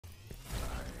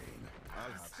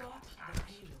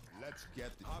Let's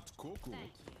get the hot cocoa.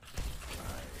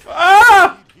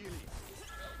 Ah!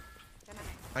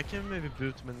 I can maybe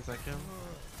boot him in a second.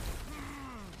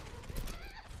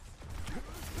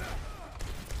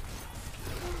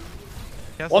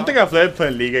 One thing I've learned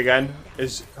playing League again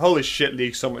is, holy shit,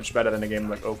 League's so much better than a game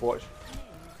like Overwatch.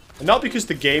 And not because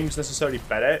the game's necessarily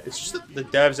better, it's just that the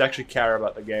devs actually care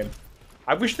about the game.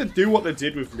 I wish they'd do what they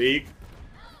did with League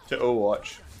to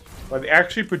Overwatch. Where they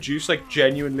actually produce like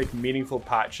genuine, like meaningful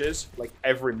patches like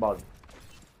every month.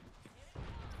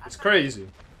 It's crazy.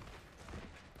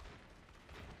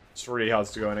 It's really hard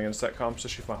to go in against that comp,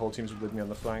 especially if my whole team's with me on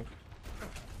the flank.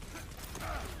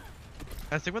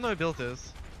 I think when I built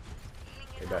this.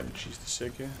 Hey, that cheese the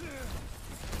sig here.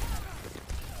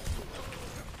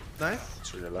 Nice.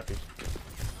 It's really lucky.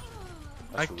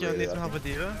 I can need some help with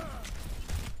Diva.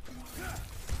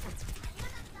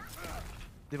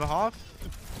 Diva half.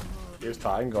 He was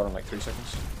tying, got in like 3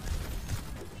 seconds.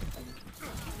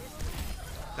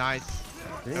 Nice.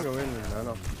 You can go in with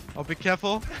Nano. Oh, be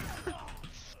careful.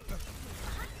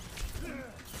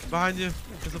 Behind you.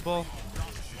 There's a ball.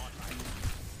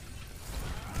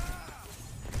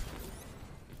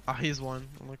 Ah, he's one.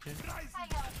 I'm okay.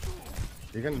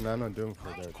 You can Nano Doom for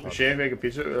the top. Machine make a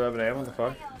pizza with 11 AM on the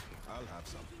far.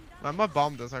 I might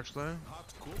bomb this actually.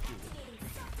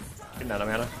 Get nano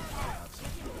mana.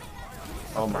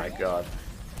 Oh my god.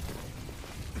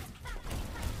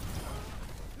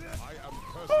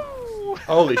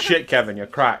 Holy shit, Kevin, you're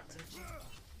cracked.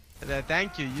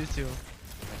 Thank you, you too.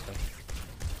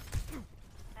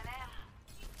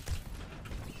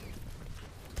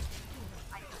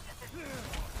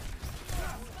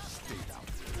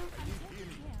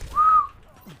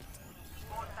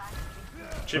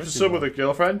 Chipsa sub with a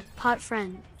girlfriend? Pot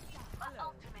friend.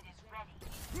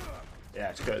 Yeah,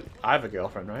 it's good. I have a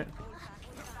girlfriend, right?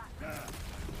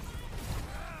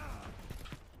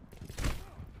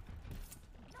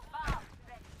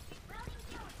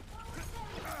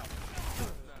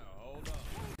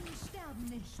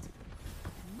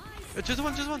 Just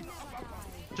one, just one.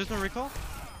 Just one recall.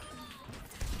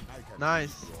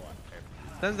 Nice.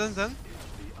 Then. That's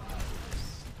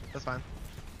fine.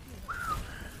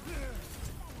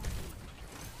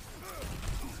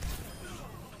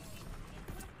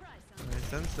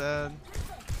 Nice, then.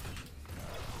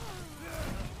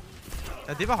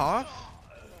 Diva half.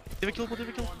 Diva kill.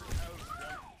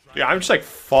 Yeah, I'm just like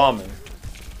farming.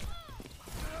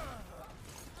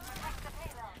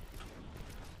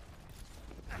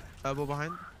 Elbow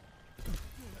behind.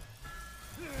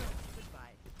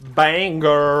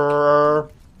 Banger.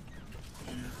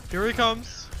 Here he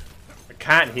comes. I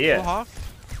can't hear. Half.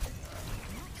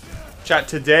 Chat,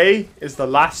 today is the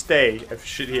last day of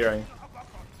shit hearing.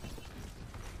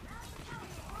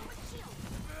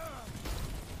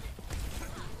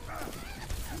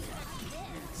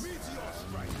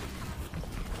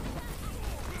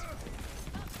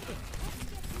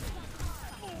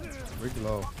 Rick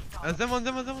low. Someone.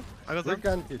 I got Rick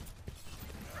them. and it.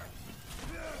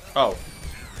 Oh.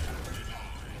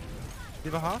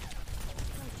 Diva half.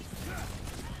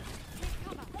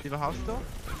 Diva half still.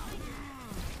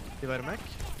 Diva mech.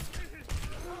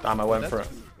 Damn, I went for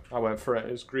it.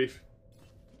 It was grief.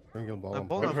 Single ball.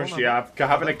 Ball. Went for it. Yeah,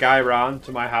 having a guy round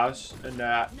to my house and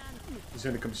he's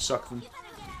gonna come suck them.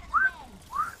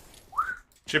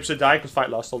 Chipsa died because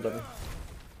fight lost all day.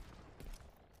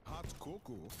 Hot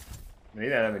cocoa. Me,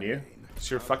 that never knew.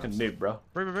 It's your fucking noob, bro.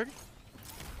 Brig.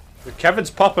 But Kevin's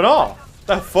popping off.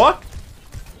 The fuck?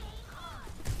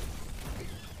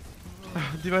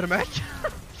 Diva mech.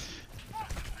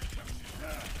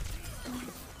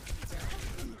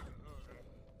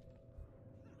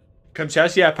 Comes to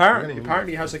us, yeah.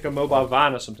 Apparently, he has like a mobile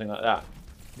van or something like that.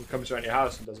 He comes around your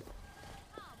house and does it.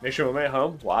 Make sure we're at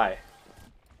home. Why?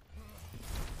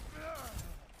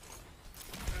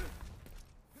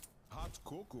 Hot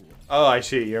cocoa. Oh, I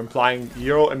see. You're implying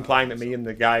that me and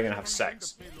the guy are gonna have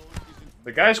sex.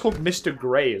 The guy's called Mr.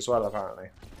 Grey as well, apparently.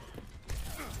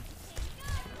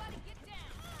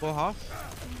 Ball half.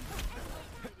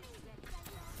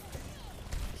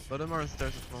 Both of them are on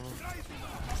stairs at the moment.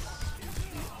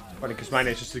 Funny, because my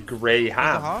name's just a grey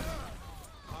ham. Half.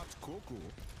 Hot cocoa.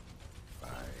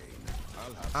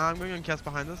 I'm going on cast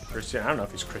behind us. Christian, I don't know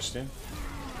if he's Christian.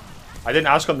 I didn't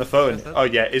ask on the phone. Oh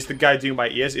yeah, is the guy doing my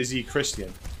ears? Is he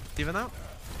Christian? Diva now.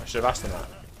 I should have asked him that.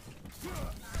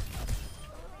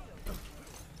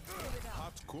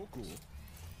 Hot cocoa.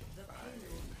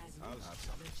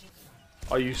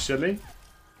 Are you silly?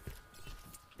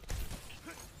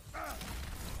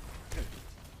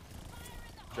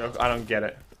 Joke, I don't get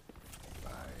it.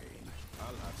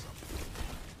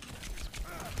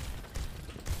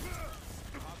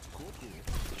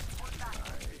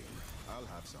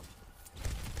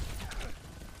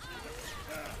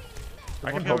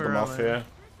 I can hold them off here.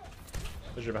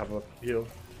 I should have a heal.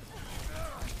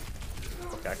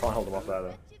 Okay, I can't hold them off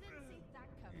there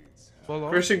though.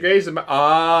 Christian Gaze the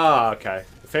okay.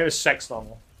 The famous sex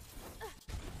novel.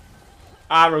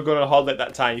 We're going to hold at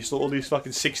that time. You saw all these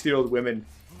fucking 60-year-old women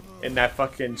in their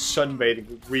fucking sunbathing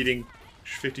reading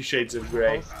 50 Shades of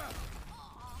Grey.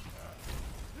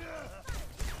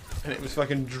 And it was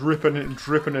fucking dripping and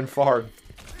dripping and foreign.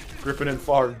 Dripping and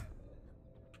foreign.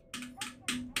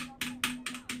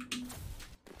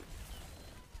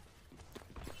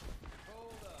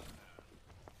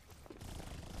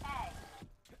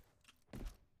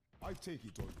 I take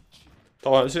it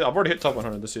on. I've already hit top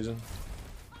 100 this season.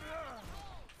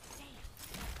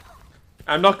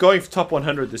 I'm not going for top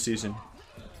 100 this season.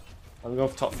 I'm going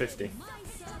for top 50.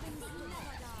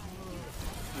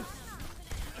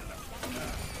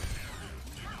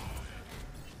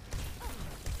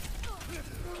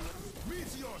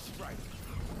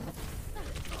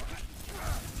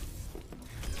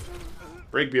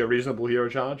 Brig be a reasonable hero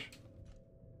challenge.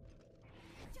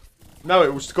 No,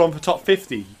 it was going for top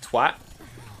 50, you twat.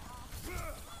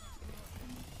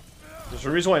 There's a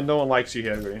reason why no one likes you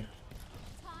here, Gray.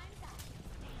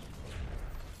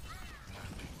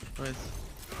 Nice.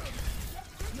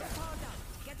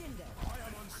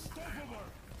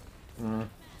 Oh,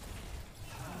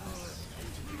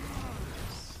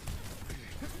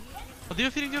 do you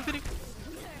feeling?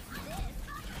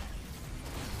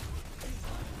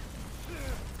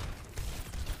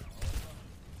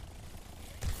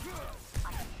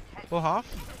 Full half.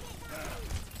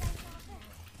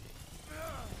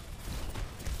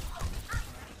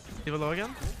 Leave it low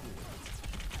again.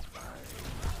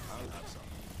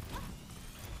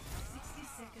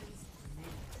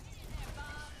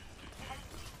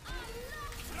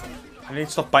 I need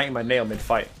to stop biting my nail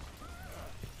mid-fight.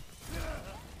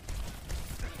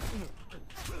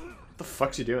 What the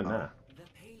fuck's he doing there?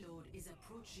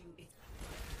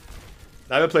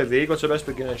 Never played League. What's the best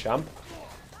beginner champ?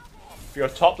 If you're a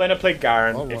top laner, play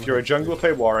Garen. If you're a jungler,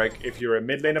 play Warwick. If you're a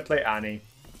mid laner, play Annie.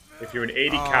 If you're an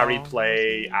AD carry,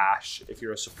 play Ashe. If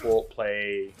you're a support,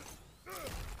 play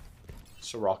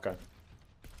Soraka.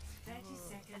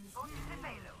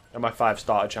 And my 5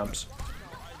 starter champs.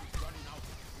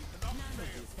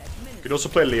 You could also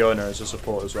play Leona as a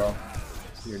support as well.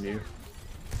 If you're new.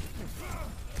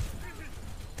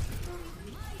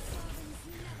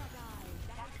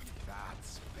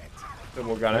 Then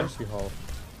we'll get it.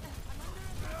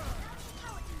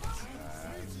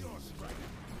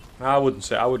 I wouldn't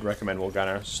say. I would recommend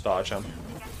Morgana as a starter champ.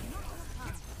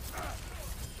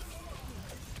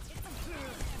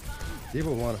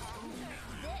 People want it.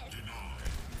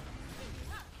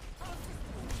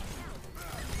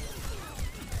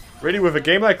 Really, with a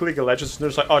game like League of Legends,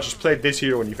 there's like, oh, just play this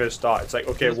hero when you first start. It's like,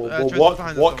 okay, well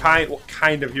what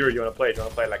kind of hero do you want to play? Do you want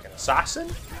to play like an assassin?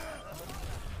 Do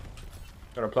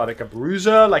you want to play like a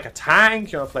bruiser, like a tank?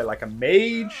 Do you want to play like a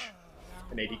mage,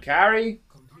 an AD carry?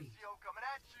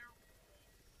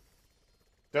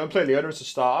 Don't play Leona as a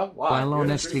starter? Wow, while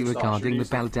honestly regarding the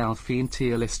Delphine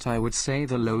tier list, I would say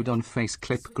the load on face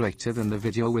clip greater than the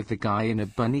video with the guy in a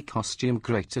bunny costume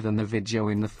greater than the video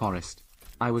in the forest.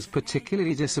 I was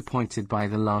particularly disappointed by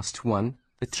the last one.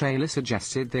 The trailer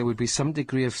suggested there would be some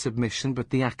degree of submission, but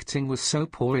the acting was so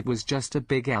poor it was just a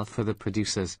big L for the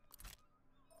producers.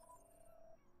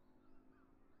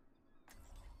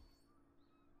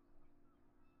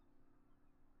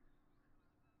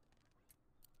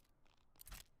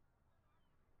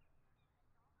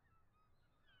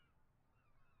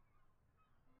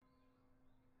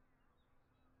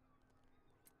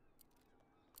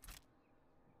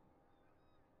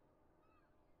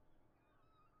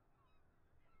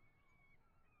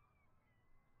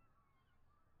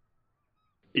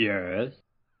 Yes.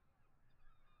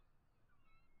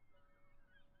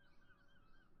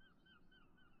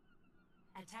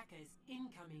 Attackers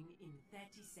incoming in 30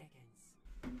 seconds.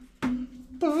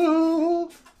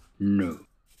 No.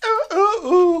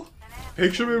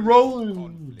 Picture me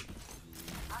rolling.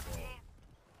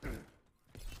 I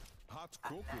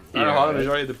don't know how the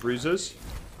majority of the bruisers.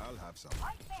 I'll have some.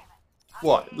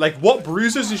 What? Like, what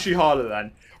bruisers is she harder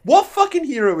than? What fucking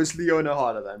hero is Leona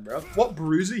harder than, bro? What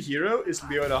bruiser hero is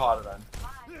Leona harder than?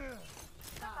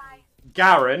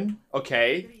 Garen,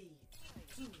 okay.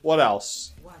 What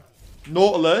else?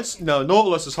 Nautilus? No,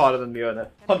 Nautilus is harder than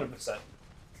Leona. 100%.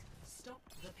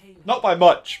 Not by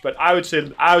much, but I would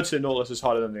say Nautilus is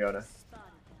harder than Leona.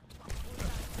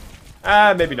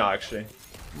 Maybe not actually.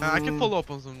 I can follow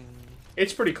up on some.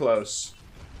 It's pretty close.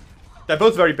 They're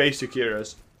both very basic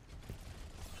heroes.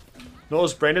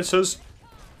 Nautilus Brandon says.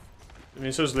 I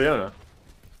mean, so is Leona.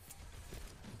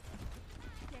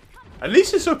 At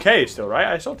least it's okay still, right?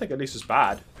 I don't think at least it's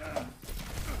bad.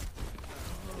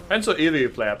 Depends what elo you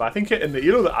play at, but I think in the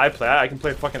elo that I play at, I can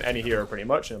play fucking any hero pretty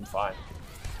much, and I'm fine.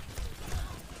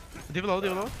 Deep low,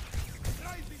 deep low.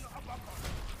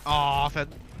 Oh, fed.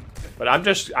 But I'm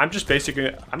just basically,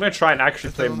 I'm gonna try and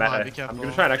actually play Still meta. alive, be careful. I'm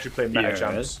gonna try and actually play meta Yes.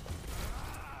 champs.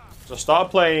 So start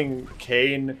playing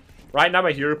Kayn. Right now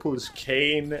my hero pool is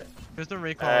Kayn, There's no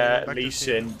recall. Back to Lee team.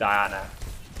 Sin, Diana.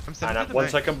 I'm sending And the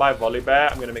once I mech. can buy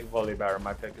Volibear, I'm gonna make Volibear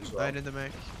my pick as well. Died in the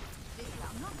mech.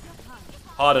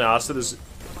 Hard and Alistair,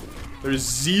 there's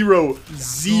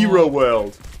zero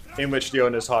world in which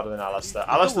Leona is harder than Alistair.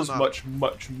 Alistair's one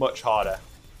much harder.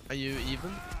 Are you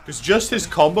even? Because just his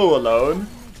combo alone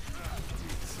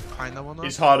Kinda one up.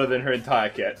 is harder than her entire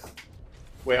kit.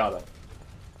 Way harder.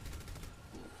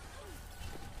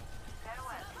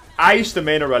 I used to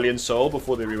main Aurelion Soul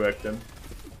before they reworked him.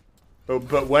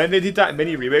 But when they did that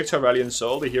mini rework to Aurelion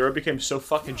Soul, the hero became so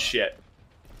fucking shit.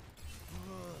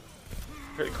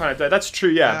 Kind of, that's true,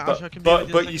 yeah. Yeah, I can be but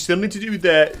with but you. you still need to do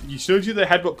the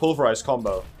headbutt pulverize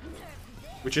combo,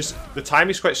 which is the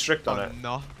timing's quite strict on it,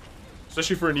 No.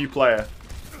 especially for a new player.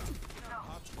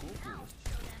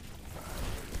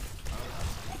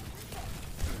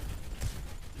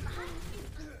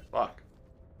 Fuck.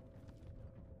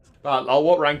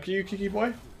 What rank are you, Kiki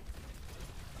boy?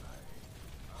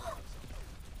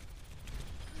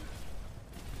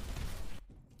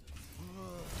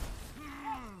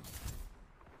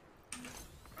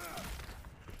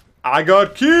 I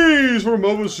got keys from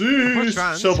overseas.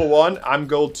 Trans. Silver 1. I'm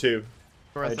gold 2.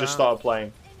 I Where's just that? started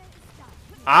playing.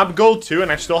 I'm gold 2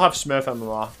 and I still have Smurf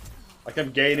MMR. Like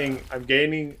I'm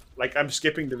gaining, like I'm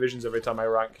skipping divisions every time I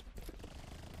rank.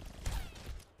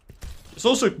 It's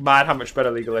also mad how much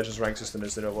better League of Legends rank system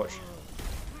is than Overwatch.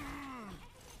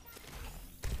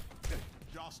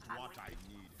 Just what I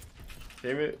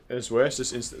need. Game is worse.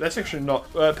 That's actually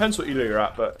not. Depends what elo you're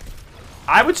at, but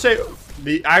I would say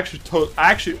I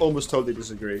actually almost totally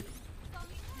disagree.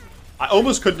 I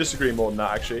almost could disagree more than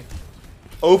that actually.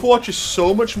 Overwatch is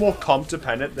so much more comp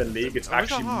dependent than League. It's where's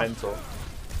actually that half? mental,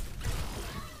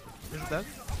 Is it dead?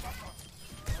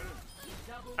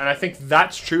 and I think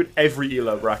that's true in every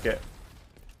elo bracket.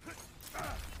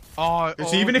 Oh,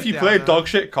 Because even if you play a dog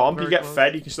shit comp, you Very get close.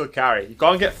 fed. You can still carry. You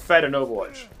can't get fed in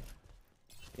Overwatch.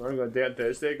 I'm going to day on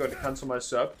Thursday. Going to cancel my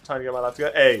sub. Time to get my life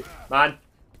together. Hey, man.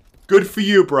 Good for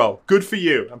you, bro. Good for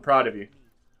you. I'm proud of you.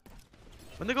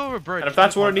 When they go over bridge. And if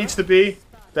that's what it needs to be,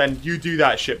 then you do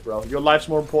that shit, bro. Your life's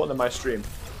more important than my stream.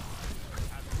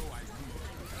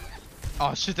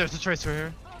 Oh shit, there's a tracer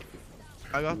here.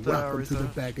 I got the Welcome to the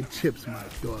Orisa. bag of chips, my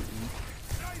doggy.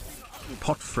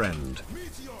 Pot friend.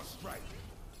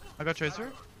 I got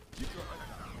tracer.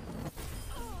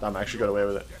 Damn, I actually got away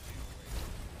with it.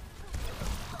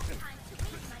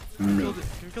 Can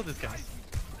we kill this guy?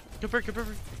 Go break.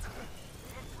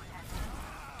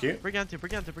 Cute. Brigante.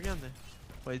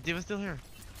 Wait, Diva's still here.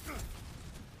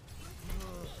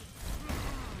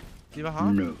 Diva,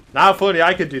 huh? No, Now, if only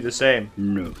I could do the same.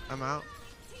 no, I'm out.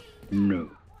 no,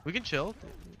 We can chill.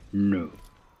 no.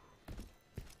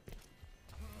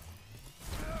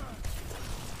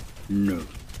 No.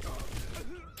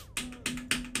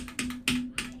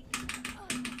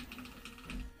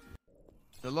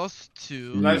 They lost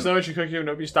two. Let us know what you cook you.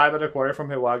 Nobody's died by the quarry from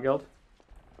Hawaii Guild.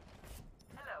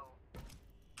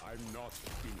 I'm not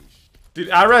finished. Dude,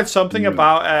 I read something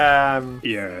about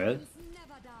Yes.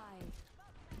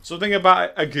 something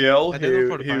about a girl I didn't who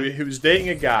report it, who was dating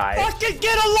a guy. Fucking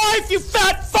get a life, you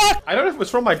fat fuck! I don't know if it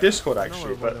was from my Discord No,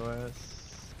 actually, where but it was.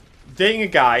 dating a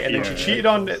guy and then she Yeah. cheated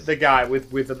on the guy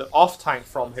with an off tank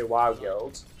from Hawaii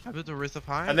Guild, I put the wrist up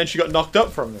high. and then she got knocked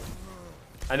up from him,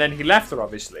 and then he left her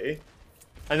obviously,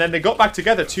 and then they got back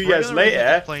together 2 We're years gonna resist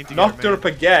later, playing together, knocked her man. up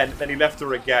again, then he left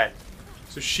her again.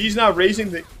 So she's now raising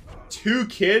the 2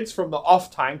 kids from the off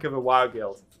tank of Hawaii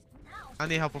Guild. I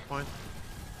need help with point.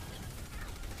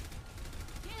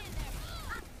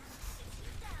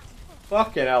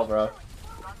 Fucking hell, bro.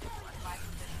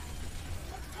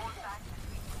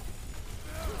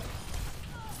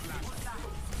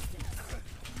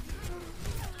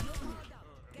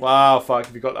 Wow, fuck,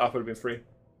 if you got that up, it would have been free.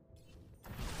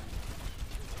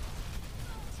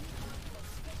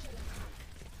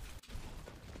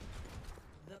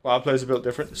 Wow, players are built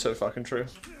different. It's so fucking true.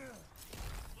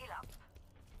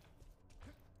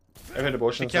 I've had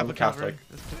abortion Be and I'm careful, Catholic. Cavalry.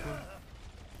 That's too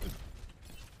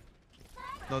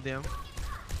cool. No DM.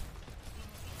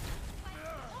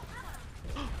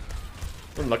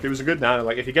 Look, it was a good nano.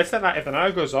 Like, if he gets that, if the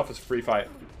nano goes off, it's a free fight.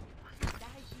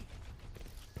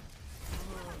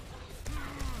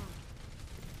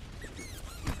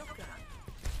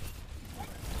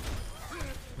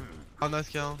 Oh, nice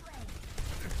kill.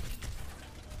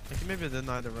 I think maybe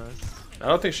deny the rest. I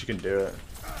don't think she can do it.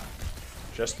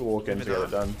 Just to walk in to Maybe get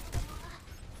it not. done.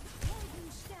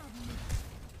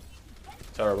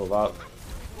 Terrible that.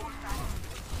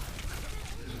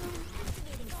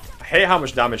 I hate how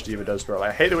much damage D.Va does, bro.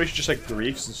 Like, I hate the way she just like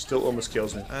griefs and still almost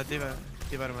kills me. D.Va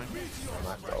to mine.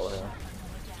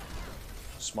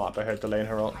 Smart by her delaying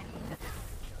her ult.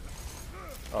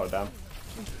 Oh damn.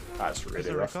 That's Is really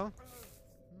it rough. recall?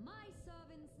 My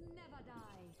servants never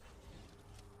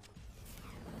die.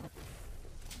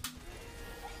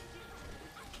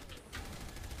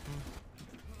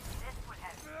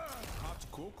 Hot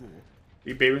cocoa.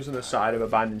 He babies on the side of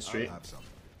abandoned I'll street. have some.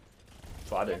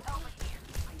 That's what I do.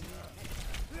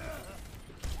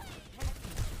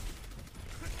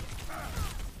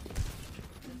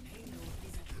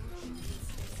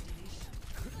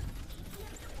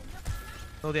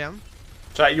 No DM.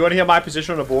 So you want to hear my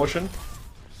position on abortion?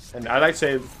 And I like to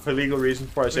say, for legal reasons,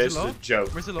 before I say this is a joke.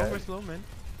 Where's the low? okay? Where's the low, man?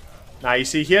 Now you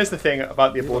see, here's the thing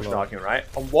about the abortion low. argument, right?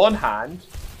 On one hand,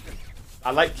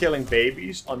 I like killing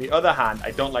babies. On the other hand,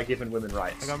 I don't like giving women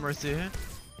rights. I got Mercy here.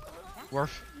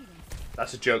 Worf.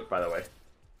 That's a joke, by the way.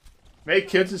 Make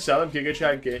kids and sell them, Giga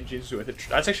Chad, get Jesus with it.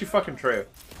 That's actually fucking true.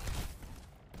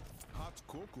 Hot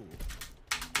cocoa.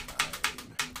 Fine.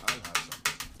 I'll have some.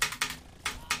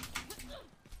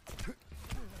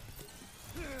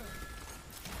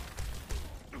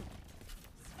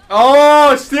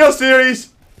 Oh, Steel Series!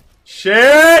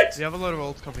 Shit! We have a lot of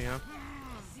ults coming up.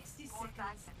 60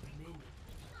 seconds remaining.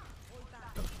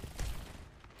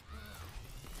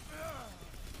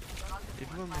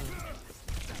 Even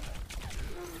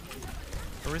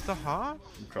Where is the half?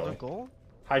 Probably. No goal?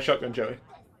 High shotgun, Joey.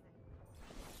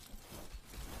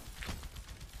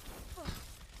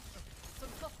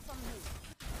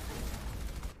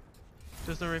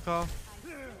 There's no recall.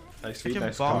 Nice I feed, can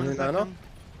nice bomb cover. in Nano? second.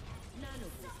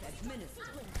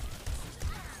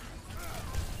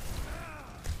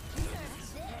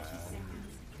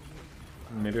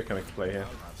 Maybe I can make a play here.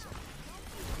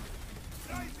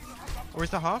 Where's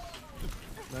the half?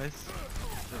 Nice.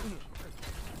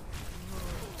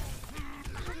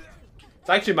 It's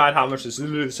actually mad how much this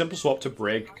literally the simple swap to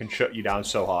Brig can shut you down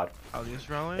so hard. I'll use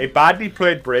A rally. badly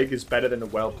played Brig is better than a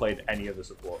well played any other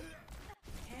support.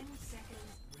 10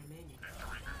 seconds remaining.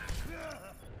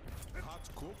 Hot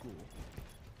cocoa.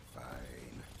 Fine.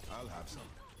 I'll have some.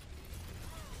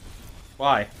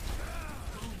 Why?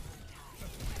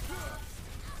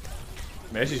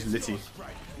 Mercy's litty.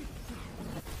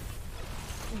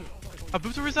 I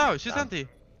booped her out. She's empty.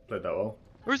 Played that well.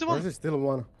 Where's the Why one? is it still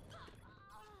one?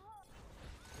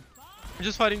 I'm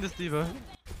just fighting this D.Va.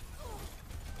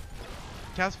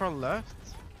 Cast far left.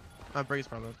 Break is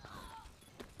far left.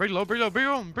 Break low, break low, break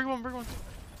one, break one, break one.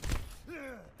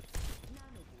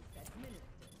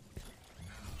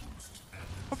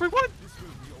 Oh, break one!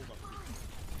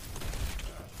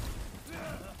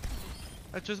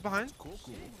 That's just behind.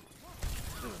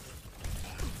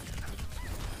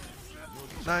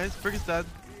 Nice, break is dead.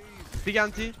 Big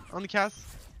anti on the cast.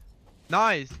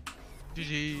 Nice.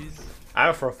 GG's.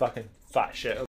 I'm for a fucking fat shit.